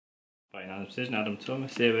Fighting out of decision, Adam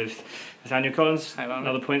Thomas here with Nathaniel Collins. Hi,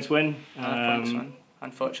 another points win. Another points win,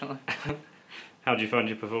 unfortunately. How did you find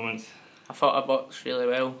your performance? I thought I boxed really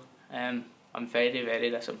well. I'm very, very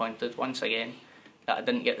disappointed once again that I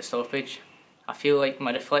didn't get the stoppage. I feel like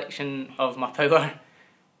my reflection of my power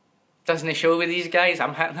doesn't show with these guys.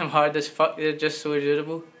 I'm hitting them hard as fuck, they're just so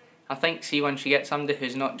durable. I think, see, once you get somebody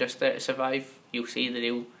who's not just there to survive, you'll see the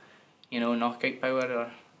real, knockout power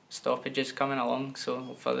or stoppages coming along.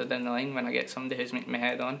 So further down the line when I get somebody who's making my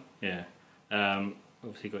head on. Yeah.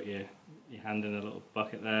 Obviously got your hand in a little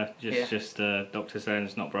bucket there. Just doctor saying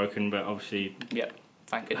it's not broken, but obviously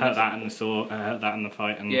thank goodness. Hurt that in the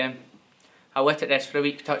fight. And yeah. I let it rest for a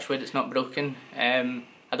week, touch wood, it's not broken. I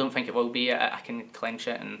don't think it will be. I can clench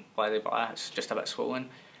it and blah blah blah, it's just a bit swollen.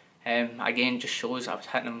 Again, just shows I was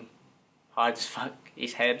hitting him hard as fuck.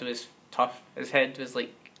 His head was tough. His head was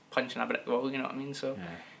like punching a brick wall, you know what I mean? So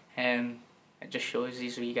it just shows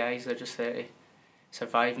these wee guys, they're just there to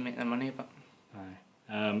survive and make their money. But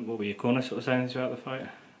what were your corner sort of saying throughout the fight?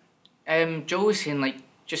 Joe was saying, like,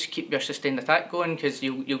 just keep your sustained attack going because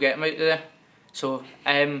you'll get him out of there. So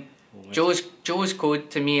Joe's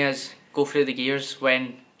code to me is go through the gears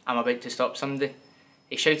when I'm about to stop somebody.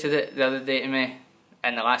 He shouted it the other day to me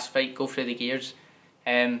in the last fight, go through the gears.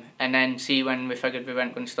 And then see, when we figured we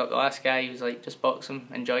weren't going to stop the last guy, he was like, just box him,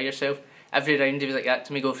 enjoy yourself. Every round he was like that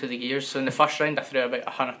to me, go through the gears. So in the first round I threw about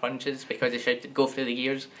 100 punches because he shouted go through the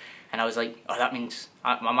gears, and I was like, oh, that means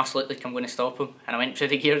I must look like I'm going to stop him, and I went through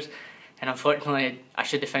the gears. And unfortunately I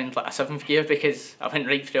should have found like a 7th gear because I went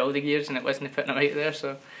right through all the gears and it wasn't putting him out there.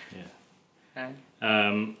 So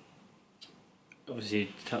obviously you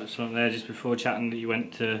touched on it there just before chatting that you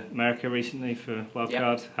went to America recently for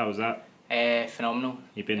Wildcard. How was that? Phenomenal.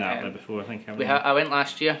 You've been out there before, I think, haven't you? I went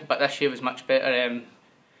last year, but this year was much better.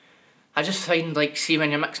 I just find, like, see,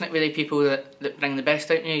 when you're mixing it with the people that bring the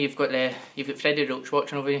best out in you, you've got Freddie Roach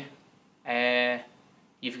watching over you.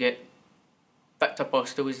 You've got Victor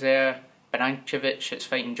Bostel was there. Barancevic that's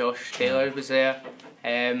fighting Josh Taylor was there.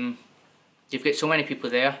 You've got so many people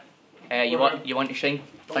there. You want to shine.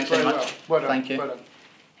 Thanks very much. Thank you.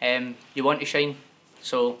 You want to shine.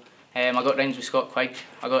 So I got rounds with Scott Quigg.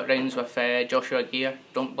 I got rounds with Joshua Gear.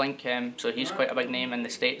 Don't blink. So he's quite a big name in the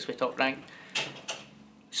States with Top Rank.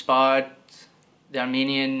 Sparred the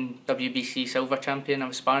Armenian WBC silver champion. I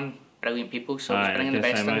was sparring brilliant people. So I was bringing the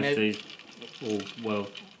best in there. All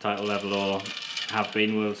world title level or have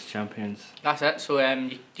been world champions. That's it. So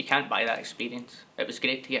you can't buy that experience. It was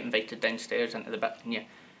great to get invited downstairs into the bit, and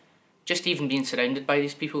just even being surrounded by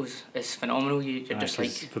these people is phenomenal. You're just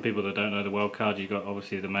like, for people that don't know the Wildcard, you've got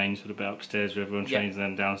obviously the main sort of bit upstairs where everyone trains, and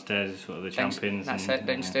then downstairs is sort of the champions. That's it.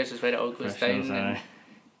 Downstairs is where it all goes down. And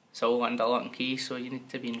it's all under lock and key, so you need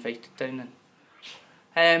to be invited down.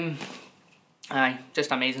 And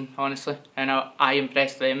just amazing, honestly. And I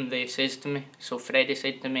impressed them. They says to me. So Freddie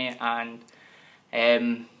said to me, and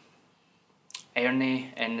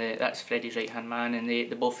Ernie, and that's Freddie's right hand man, and the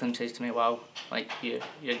both of them says to me, wow, like you're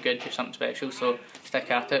good, you're something special, so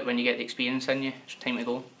stick at it. When you get the experience in you, it's time to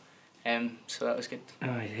go. So that was good.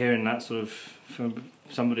 Hearing that sort of from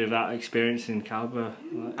somebody of that experience in calibre,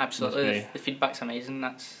 absolutely, the feedback's amazing.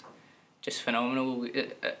 That's just phenomenal.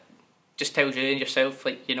 It just tells you yourself,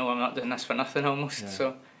 like, I'm not doing this for nothing almost.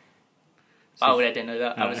 So I already know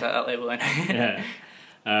that. I was at that level.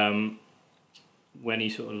 When are you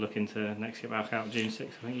sort of looking to next get back out? June 6th,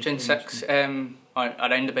 I think. June 6th,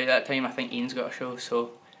 around about that time, I think Ian's got a show,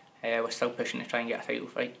 so we're still pushing to try and get a title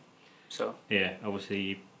fight. So yeah, obviously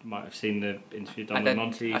you might have seen the interview done with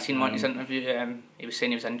Monty. I seen Monty's interview. He was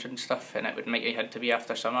saying he was injured and stuff, and it might have had to be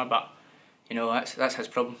after summer, but that's his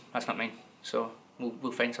problem. That's not mine. So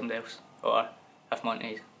we'll find somebody else. Or if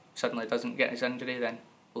Monty suddenly doesn't get his injury, then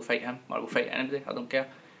we'll fight him, or we'll fight anybody. I don't care.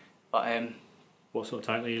 But what sort of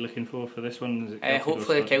title are you looking for this one? Is it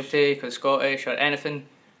hopefully the Celtic or the Scottish or anything.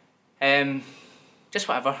 Just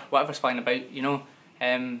whatever's flying about,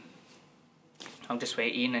 I'll just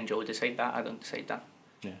wait Ian and Joe decide that. I don't decide that.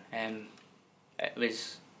 It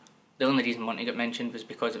was the only reason Monty got mentioned was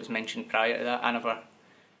because it was mentioned prior to that. I never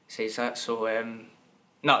says that, so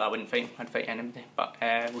not that I wouldn't fight him. I'd fight anybody, but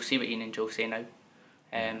we'll see what Ian and Joe say now.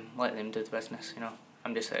 Let them do the business,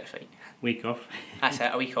 I'm just there to fight. Week off. That's it,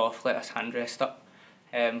 a week off, let us hand rest up.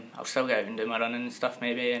 I'll still get out and do my running and stuff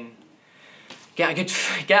maybe, and get a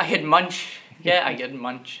good munch.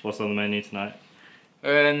 What's on the menu tonight?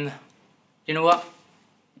 You know what?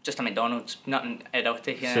 Just a McDonald's, nothing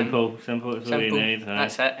adulty. Simple is all you need.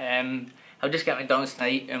 That's it. I'll just get McDonald's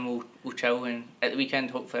tonight and we'll chill, and at the weekend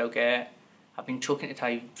hopefully I'll get. I've been choking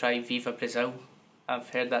to try Viva Brazil. I've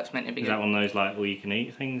heard that's meant to be Is good. that one of those like all you can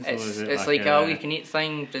eat things? It's, or is it's like a all you can eat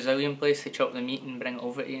thing, Brazilian place, they chop the meat and bring it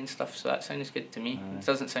over to you and stuff, so that sounds good to me. It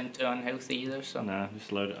doesn't sound too unhealthy either, so... Nah,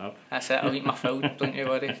 just load it up. That's it, I'll eat my food, don't you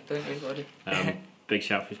worry, don't you worry. Big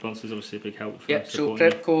shout for your sponsors, obviously a big help for Yep, so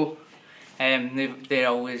supporting Prepco, they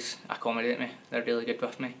always accommodate me, they're really good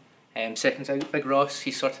with me. Second out, Big Ross,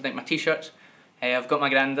 he sorted out my t-shirts. I've got my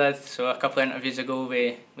granddad, so a couple of interviews ago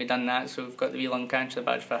we done that, so we've got the wee lung cancer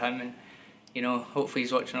badge for him, and you know, hopefully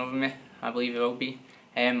he's watching over me. I believe he will be.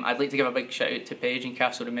 I'd like to give a big shout out to Paige and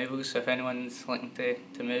Castle Removals, so if anyone's looking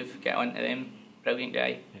to move, get on to them. Brilliant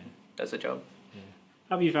guy, does the job. Yeah.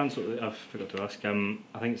 Have you found sort of, I forgot to ask,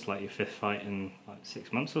 I think it's like your 5th fight in like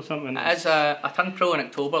 6 months or something? It is, I turned pro in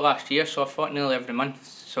October last year, so I fought nearly every month,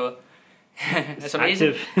 so it's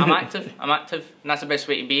amazing. I'm active, and that's the best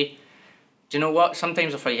way to be. Do you know what?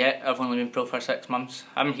 Sometimes I forget I've only been pro for 6 months.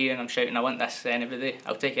 I'm here and I'm shouting, I want this anybody,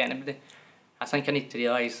 I'll take it anybody. I think I need to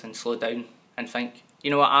realise and slow down and think,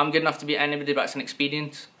 you know what, I'm good enough to beat anybody, but it's an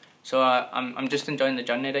experience. So I'm just enjoying the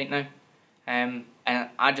journey right now. And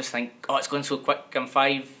I just think, oh, it's going so quick. I'm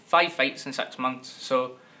five fights in 6 months,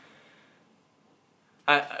 so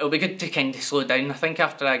it'll be good to kind of slow down. I think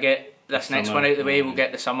after I get this next one out of the way, we'll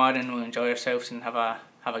get the summer and we'll enjoy ourselves and have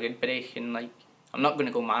a good break. And like, I'm not going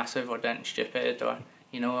to go massive or do anything stupid, or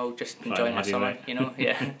you know, I'll just enjoy my summer. You know,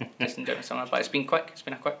 yeah, just enjoy my summer. But it's been quick. It's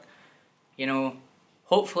been a quick. You know,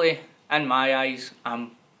 hopefully, in my eyes,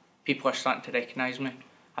 people are starting to recognise me.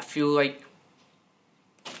 I feel like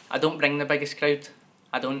I don't bring the biggest crowd.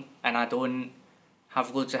 I don't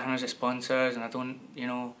have loads of hundreds of sponsors, and I don't, you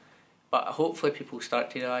know. But hopefully, people start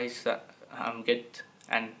to realise that I'm good,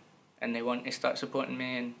 and they want to start supporting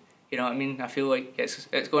me, and you know what I mean. I feel like it's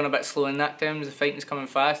going a bit slow in that terms. The fighting's coming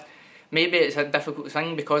fast. Maybe it's a difficult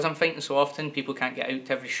thing because I'm fighting so often. People can't get out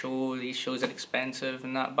to every show. These shows are expensive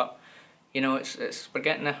and that, but you know, we're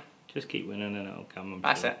getting there. Just keep winning and it'll come.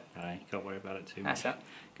 That's it. Aye, can't worry about it too much. That's it.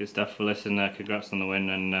 Good stuff. Well, listen, congrats on the win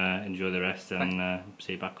and enjoy the rest, and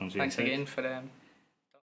see you back on Zoom. Thanks again for